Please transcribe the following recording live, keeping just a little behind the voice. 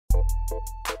Well,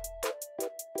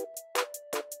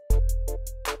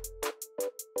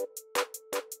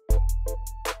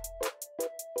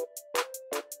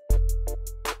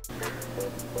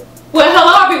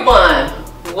 hello everyone.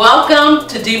 Welcome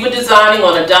to Diva Designing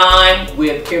on a Dime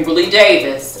with Kimberly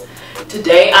Davis.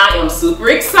 Today I am super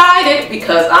excited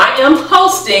because I am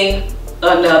hosting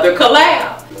another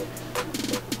collab.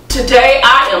 Today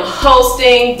I am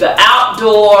hosting the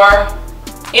Outdoor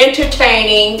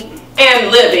Entertaining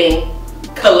and Living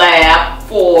Collab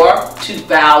for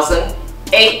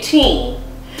 2018.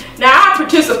 Now I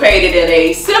participated in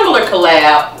a similar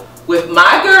collab with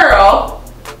my girl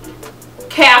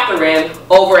Catherine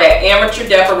over at Amateur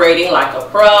Decorating Like a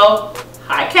Pro.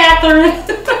 Hi Catherine.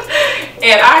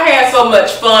 And I had so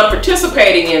much fun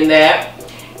participating in that.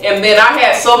 And then I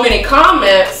had so many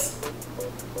comments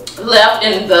left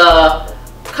in the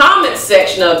comment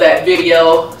section of that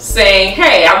video saying,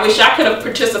 hey, I wish I could have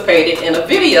participated in a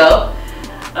video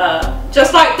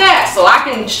just like that so I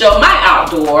can show my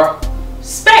outdoor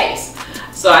space.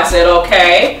 So I said,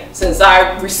 okay, since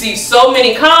I received so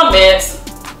many comments,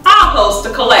 I'll host a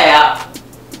collab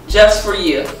just for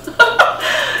you.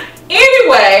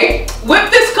 Anyway,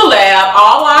 with this collab,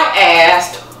 all I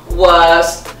asked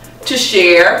was to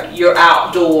share your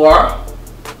outdoor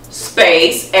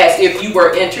space as if you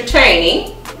were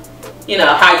entertaining, you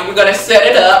know, how you were going to set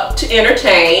it up to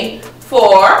entertain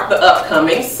for the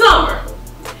upcoming summer.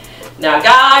 Now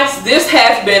guys, this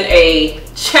has been a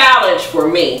challenge for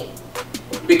me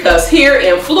because here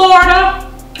in Florida,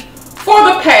 for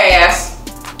the past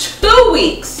 2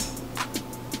 weeks,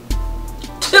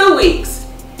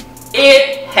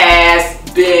 it has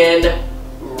been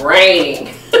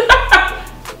raining.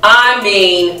 I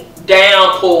mean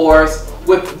downpours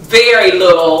with very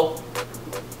little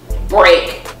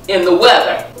break in the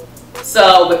weather.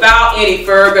 So without any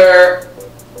further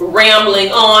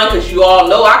rambling on, because you all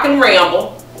know I can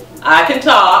ramble, I can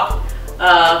talk,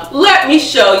 let me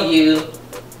show you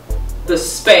the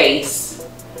space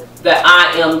that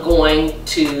I am going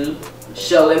to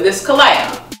show in this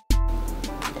collab.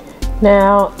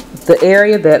 Now, the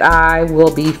area that I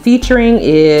will be featuring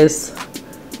is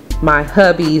my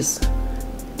hubby's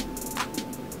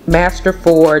Master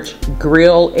Forge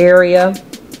grill area.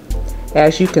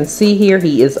 As you can see here,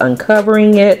 he is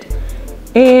uncovering it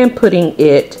and putting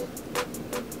it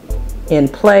in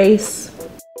place.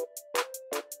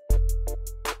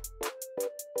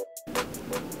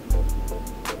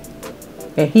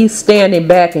 And he's standing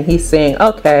back and he's saying,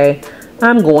 okay,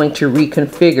 I'm going to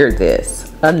reconfigure this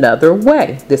another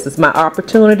way. This is my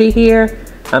opportunity here.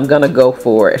 I'm gonna go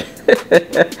for it.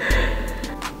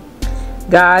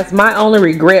 Guys, my only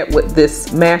regret with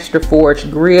this Master Forge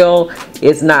grill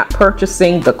is not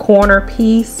purchasing the corner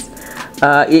piece.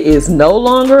 It is no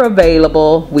longer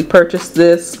available. We purchased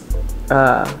this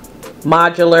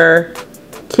modular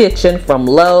kitchen from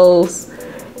Lowe's,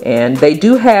 and they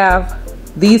do have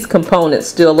these components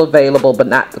still available, but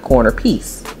not the corner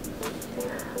piece.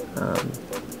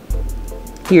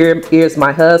 Here is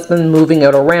my husband moving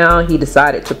it around. He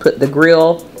decided to put the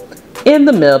grill in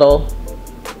the middle,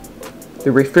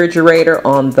 the refrigerator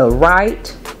on the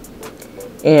right,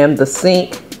 and the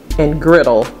sink and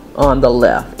griddle on the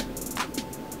left.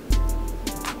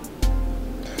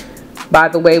 By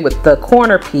the way, with the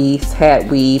corner piece,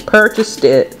 had we purchased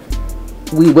it,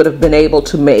 we would have been able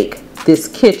to make this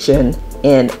kitchen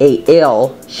in a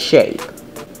L shape.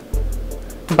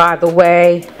 By the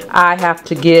way, I have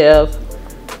to give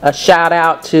a shout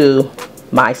out to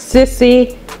my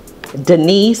sissy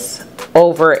Denise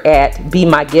over at Be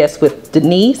My Guest with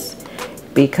Denise,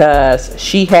 because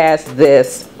she has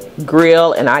this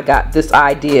grill and I got this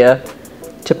idea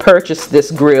to purchase this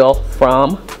grill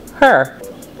from her.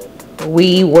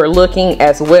 We were looking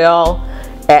as well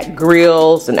at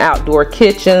grills and outdoor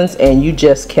kitchens, and you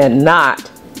just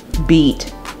cannot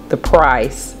beat the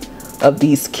price of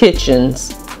these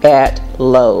kitchens at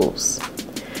Lowe's.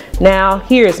 Now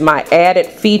here's my added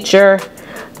feature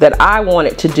that I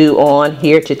wanted to do on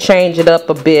here to change it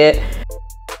up a bit.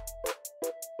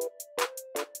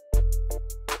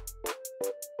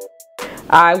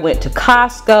 I went to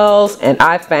Costco's and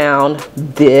I found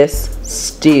this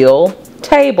steel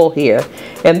table here,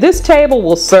 and this table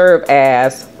will serve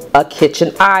as a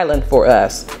kitchen island for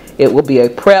us. It will be a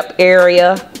prep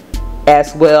area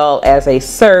as well as a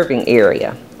serving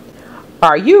area.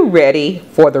 Are you ready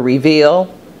for the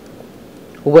reveal?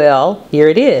 Well, here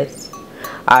it is.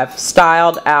 I've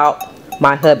styled out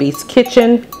my hubby's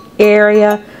kitchen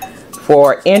area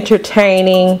for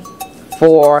entertaining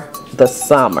for the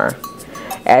summer.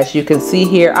 As you can see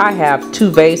here, I have two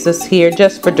vases here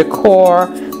just for decor.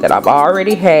 that I've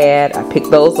already had. I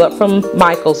picked those up from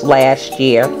Michael's last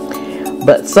year.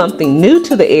 But something new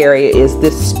to the area is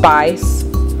this spice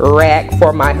rack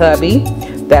for my hubby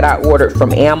that I ordered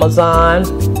from Amazon.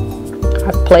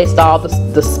 I've placed all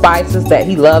the spices that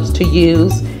he loves to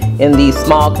use in these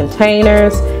small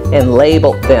containers and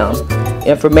labeled them.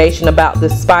 Information about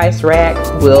this spice rack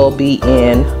will be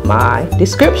in my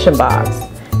description box.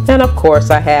 And of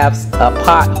course I have a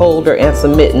pot holder and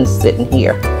some mittens sitting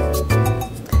here.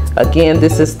 Again,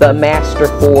 this is the Master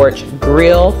Forge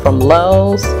grill from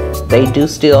Lowe's. They do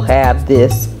still have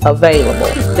this available.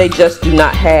 They just do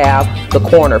not have the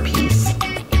corner piece.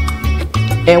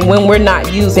 And when we're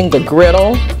not using the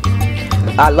griddle,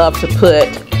 I love to put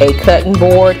a cutting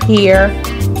board here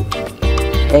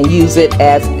and use it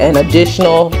as an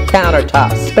additional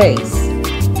countertop space.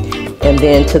 And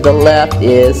then to the left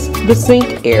is the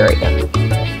sink area.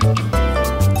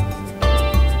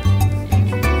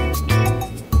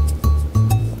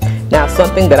 Now,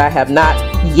 something that I have not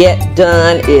yet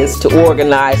done is to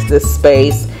organize this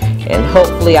space, and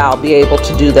hopefully I'll be able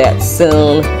to do that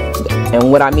soon.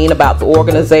 And what I mean about the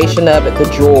organization of it, the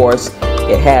drawers.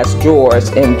 It has drawers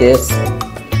in this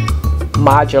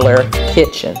modular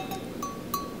kitchen.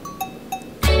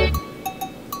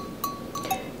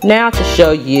 Now to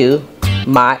show you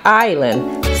my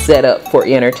island set up for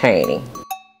entertaining.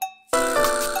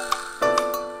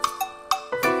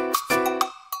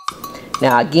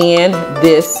 Now again,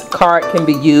 this cart can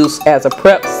be used as a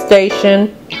prep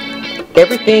station.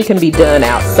 Everything can be done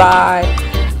outside,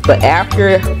 but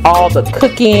after all the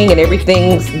cooking and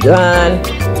everything's done,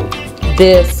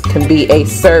 this can be a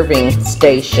serving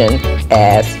station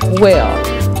as well.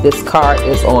 This cart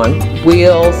is on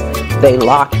wheels. They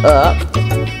lock up,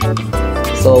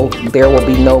 so there will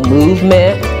be no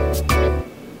movement.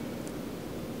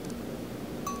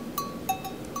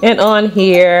 And on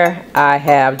here I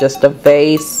have just a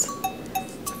vase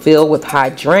filled with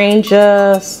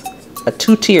hydrangeas, a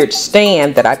two-tiered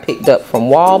stand that I picked up from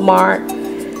Walmart.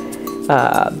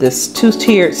 This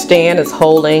two-tiered stand is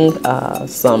holding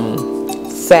some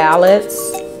salads,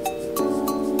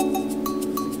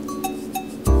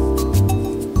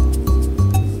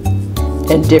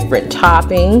 and different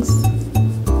toppings.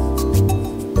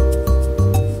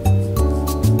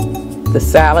 The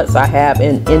salads I have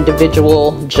in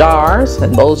individual jars,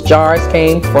 and those jars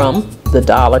came from the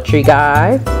Dollar Tree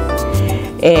guys.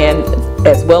 And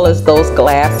as well as those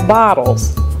glass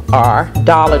bottles are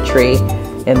Dollar Tree,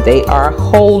 and they are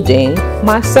holding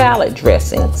my salad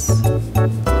dressings.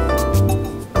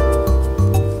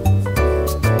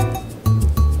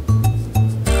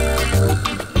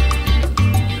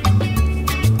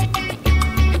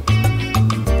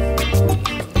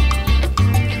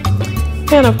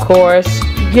 And of course,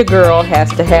 your girl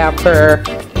has to have her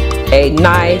a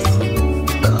nice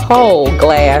cold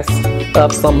glass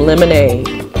of some lemonade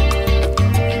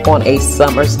on a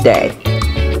summer's day.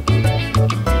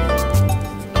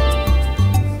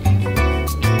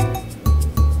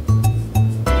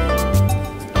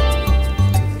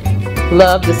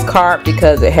 Love this cart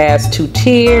because it has two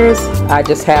tiers. I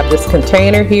just have this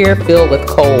container here filled with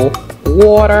cold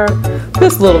water.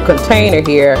 This little container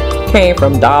here came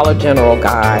from Dollar General,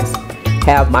 guys.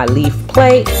 Have my leaf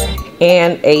plates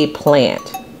and a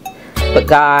plant. But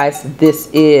guys, this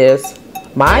is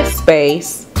my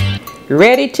space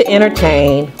ready to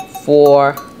entertain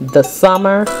for the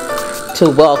summer, to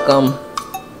welcome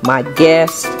my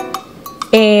guests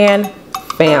and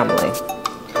family.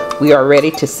 We are ready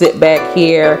to sit back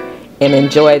here and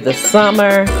enjoy the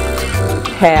summer,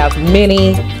 have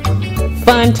many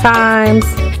fun times,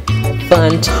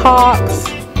 fun talks,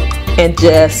 and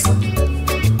just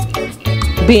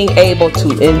being able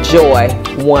to enjoy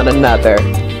one another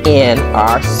in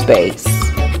our space.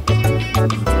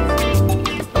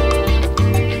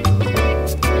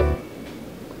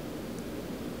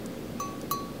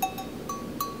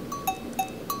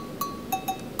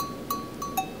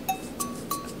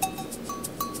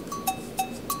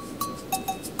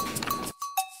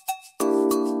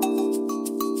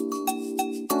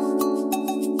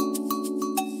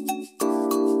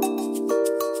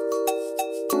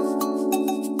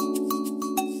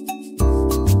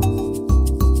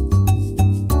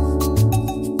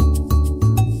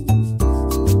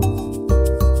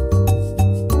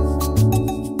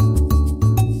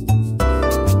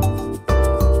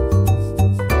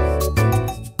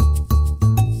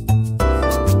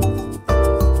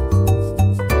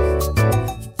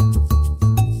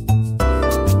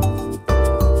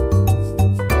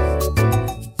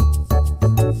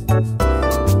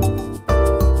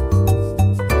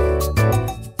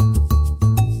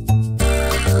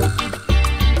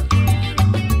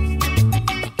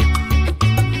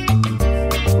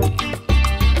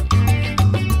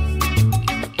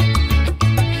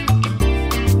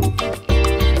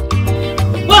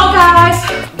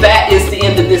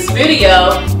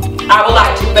 I would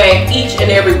like to thank each and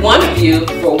every one of you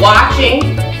for watching.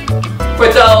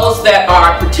 For those that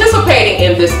are participating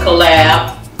in this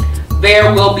collab,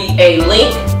 there will be a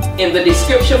link in the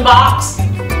description box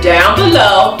down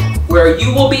below where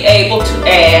you will be able to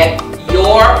add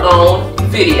your own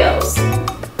videos.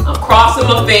 I'm crossing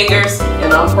my fingers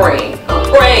and I'm praying. I'm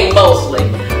praying mostly.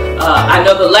 I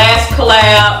know the last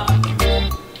collab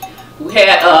we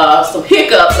had some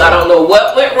hiccups. I don't know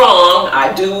what went wrong.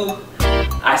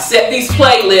 I set these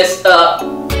playlists up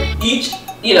each,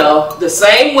 the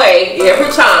same way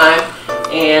every time,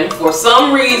 and for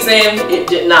some reason it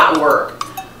did not work.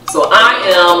 So I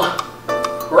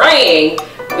am praying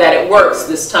that it works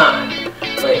this time.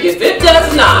 But if it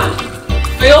does not,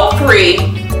 feel free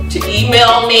to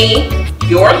email me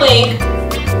your link.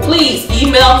 Please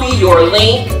email me your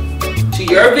link to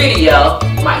your video.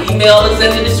 My email is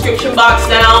in the description box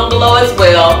down below as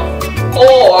well.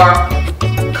 Or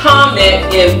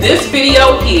comment in this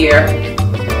video here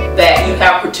that you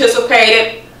have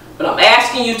participated, but I'm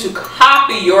asking you to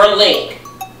copy your link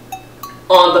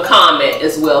on the comment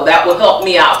as well. That will help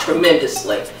me out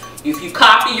tremendously. If you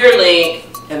copy your link,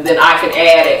 and then I can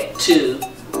add it to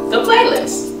the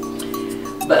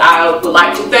playlist. But I would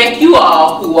like to thank you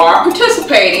all who are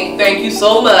participating. Thank you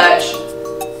so much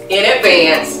in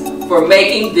advance for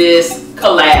making this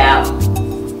collab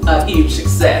a huge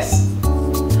success.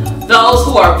 Those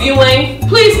who are viewing,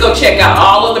 please go check out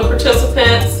all of the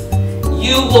participants.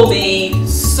 You will be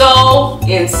so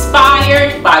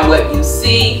inspired by what you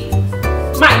see.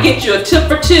 Might get you a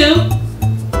tip or two.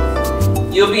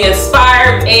 You'll be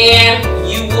inspired and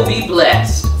you will be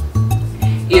blessed.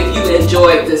 If you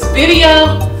enjoyed this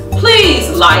video, please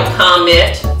like,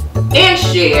 comment, and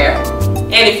share.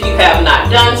 And if you have not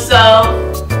done so,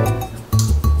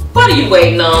 what are you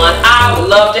waiting on? I would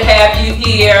love to have you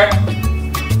here,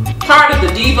 part of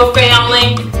the Diva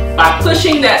family, by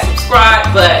pushing that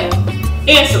subscribe button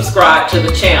and subscribe to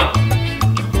the channel.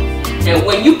 And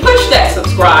when you push that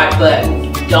subscribe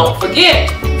button, don't forget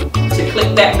to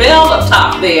click that bell up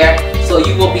top there so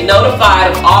you will be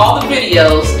notified of all the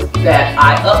videos that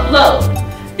I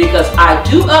upload, because I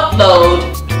do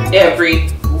upload every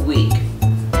week.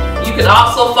 You can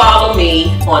also follow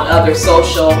me on other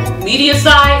social media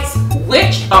sites,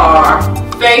 which are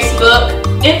Facebook,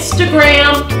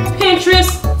 Instagram,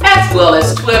 Pinterest, as well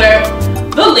as Twitter.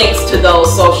 The links to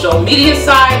those social media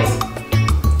sites,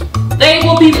 they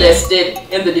will be listed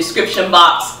in the description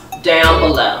box down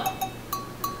below.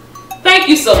 Thank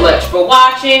you so much for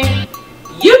watching.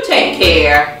 You take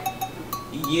care,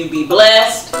 you be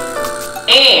blessed,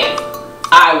 and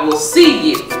I will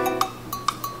see you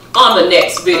on the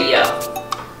next video.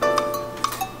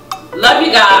 Love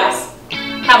you guys.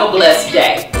 Have a blessed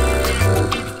day.